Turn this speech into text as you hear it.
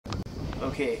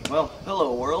Okay, well,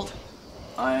 hello world.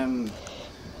 I'm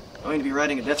going to be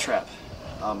riding a death trap.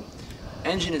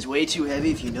 Engine is way too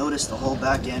heavy. If you notice, the whole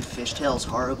back end fishtails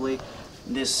horribly.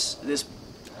 This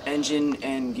engine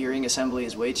and gearing assembly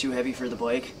is way too heavy for the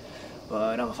bike,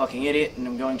 but I'm a fucking idiot and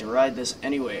I'm going to ride this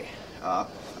anyway.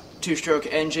 Two-stroke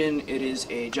engine. It is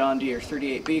a John Deere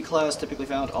 38B class, typically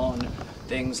found on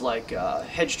things like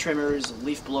hedge trimmers,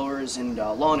 leaf blowers, and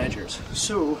lawn edgers.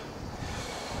 So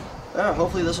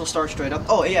hopefully this will start straight up.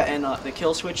 Oh yeah, and the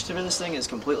kill switch to this thing is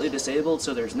completely disabled,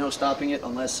 so there's no stopping it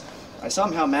unless I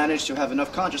somehow manage to have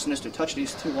enough consciousness to touch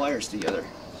these two wires together.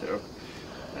 So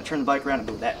I turn the bike around and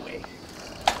go that way.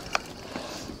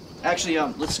 Actually,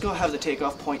 let's go have the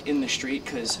takeoff point in the street,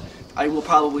 because I will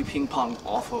probably ping pong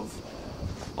off of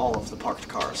all of the parked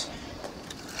cars.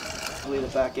 I'll leave the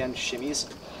back end shimmies.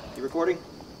 You recording?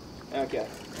 Okay.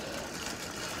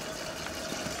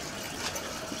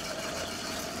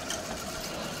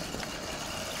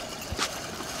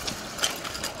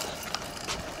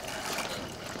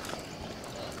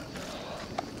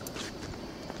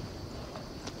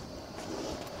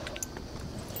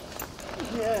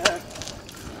 Yeah.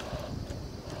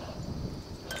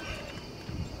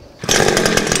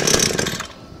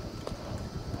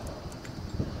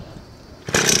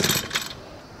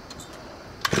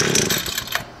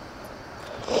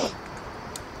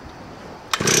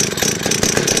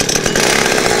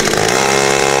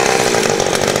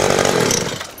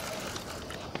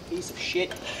 Piece of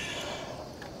shit.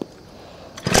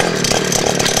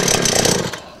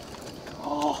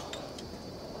 Oh.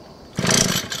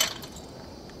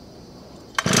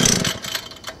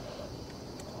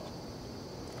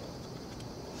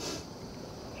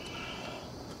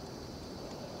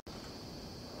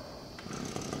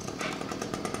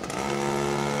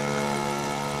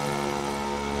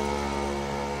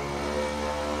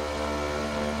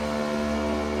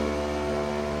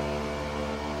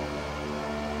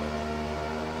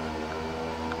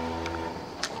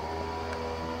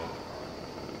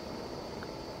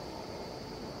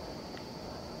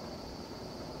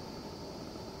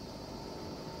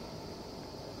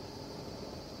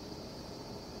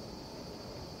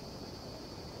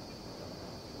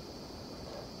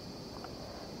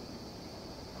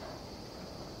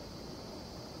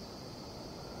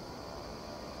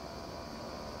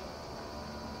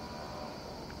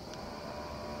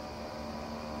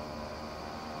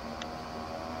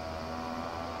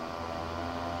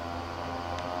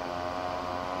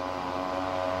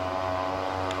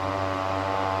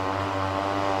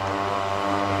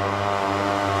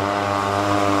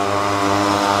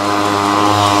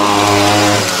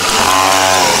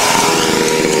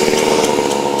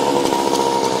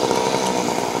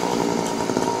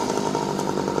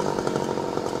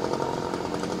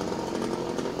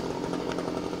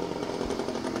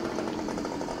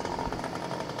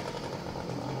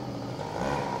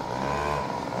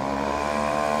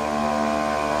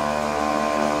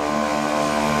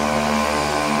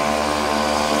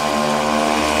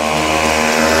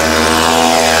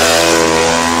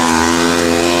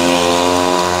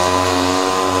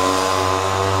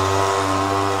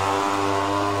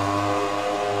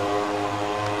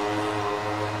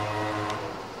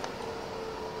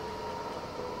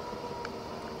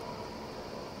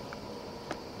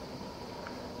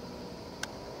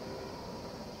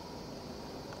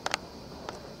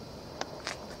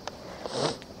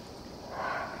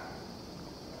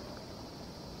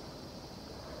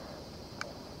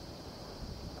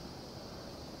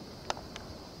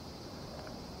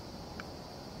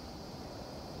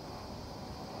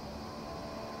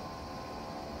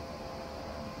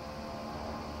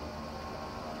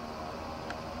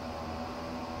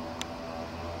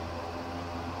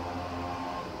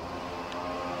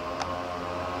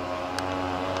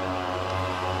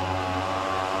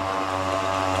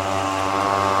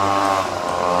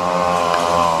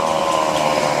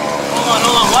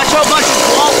 Watch how much it's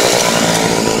blowing.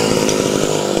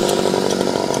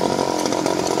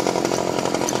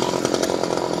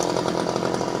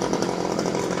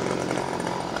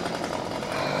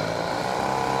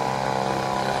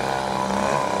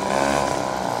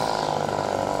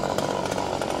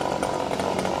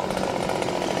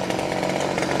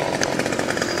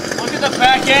 Look at the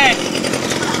back end.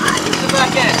 Look at the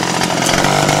back end.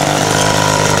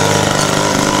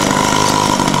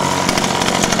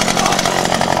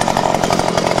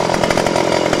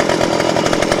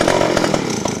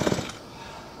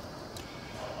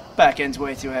 Back end's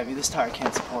way too heavy. This tire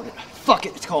can't support it. Fuck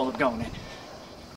it, it's cold, I'm going in.